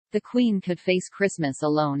The Queen could face Christmas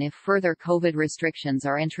alone if further COVID restrictions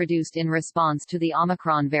are introduced in response to the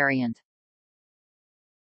Omicron variant.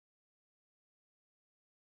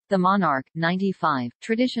 The monarch, 95,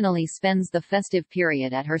 traditionally spends the festive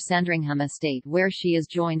period at her Sandringham estate where she is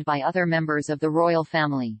joined by other members of the royal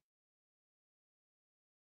family.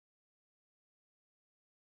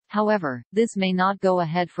 However, this may not go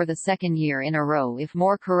ahead for the second year in a row if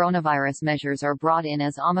more coronavirus measures are brought in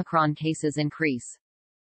as Omicron cases increase.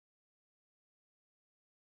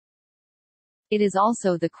 It is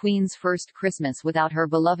also the Queen's first Christmas without her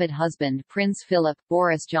beloved husband Prince Philip.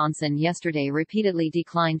 Boris Johnson yesterday repeatedly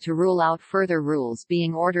declined to rule out further rules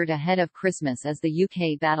being ordered ahead of Christmas as the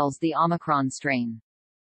UK battles the Omicron strain.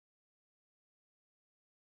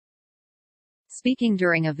 Speaking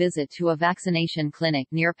during a visit to a vaccination clinic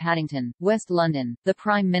near Paddington, West London, the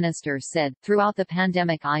Prime Minister said, "Throughout the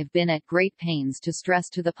pandemic I've been at great pains to stress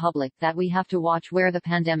to the public that we have to watch where the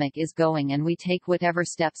pandemic is going and we take whatever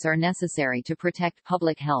steps are necessary to protect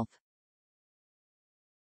public health.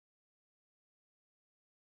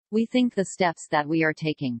 We think the steps that we are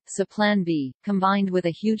taking, so Plan B, combined with a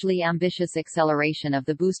hugely ambitious acceleration of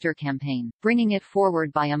the booster campaign, bringing it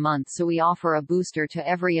forward by a month so we offer a booster to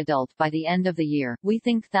every adult by the end of the year, we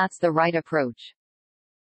think that's the right approach."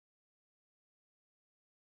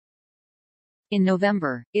 In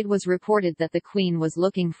November, it was reported that the Queen was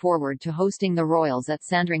looking forward to hosting the royals at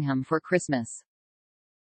Sandringham for Christmas.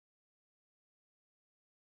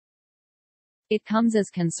 It comes as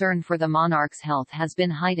concern for the monarch's health has been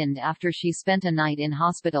heightened after she spent a night in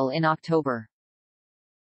hospital in October.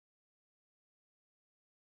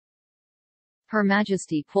 Her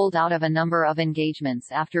Majesty pulled out of a number of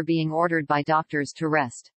engagements after being ordered by doctors to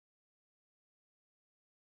rest.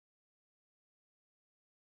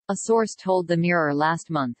 A source told the Mirror last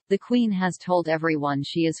month, "The Queen has told everyone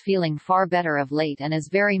she is feeling far better of late and is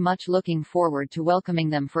very much looking forward to welcoming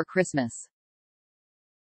them for Christmas."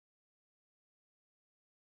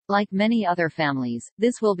 Like many other families,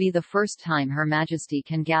 this will be the first time Her Majesty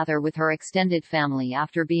can gather with her extended family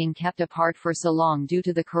after being kept apart for so long due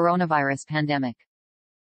to the coronavirus pandemic.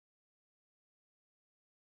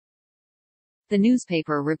 The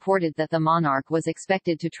newspaper reported that the monarch was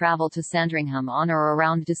expected to travel to Sandringham on or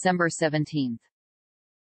around December 17.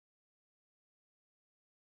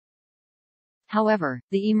 However,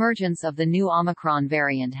 the emergence of the new Omicron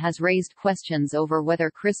variant has raised questions over whether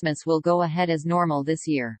Christmas will go ahead as normal this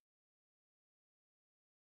year.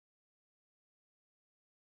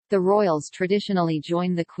 The royals traditionally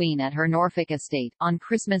join the Queen at her Norfolk estate. On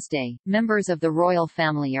Christmas Day, members of the royal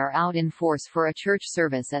family are out in force for a church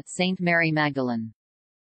service at St. Mary Magdalene.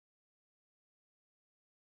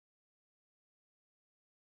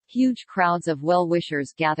 Huge crowds of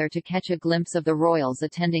well-wishers gather to catch a glimpse of the royals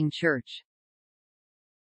attending church.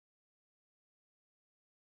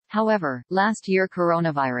 However, last year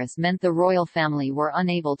coronavirus meant the royal family were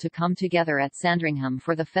unable to come together at Sandringham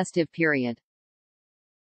for the festive period.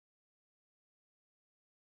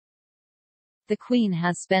 The Queen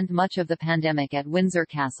has spent much of the pandemic at Windsor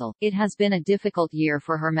Castle. It has been a difficult year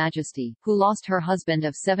for Her Majesty, who lost her husband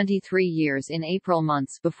of 73 years in April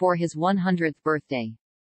months before his 100th birthday.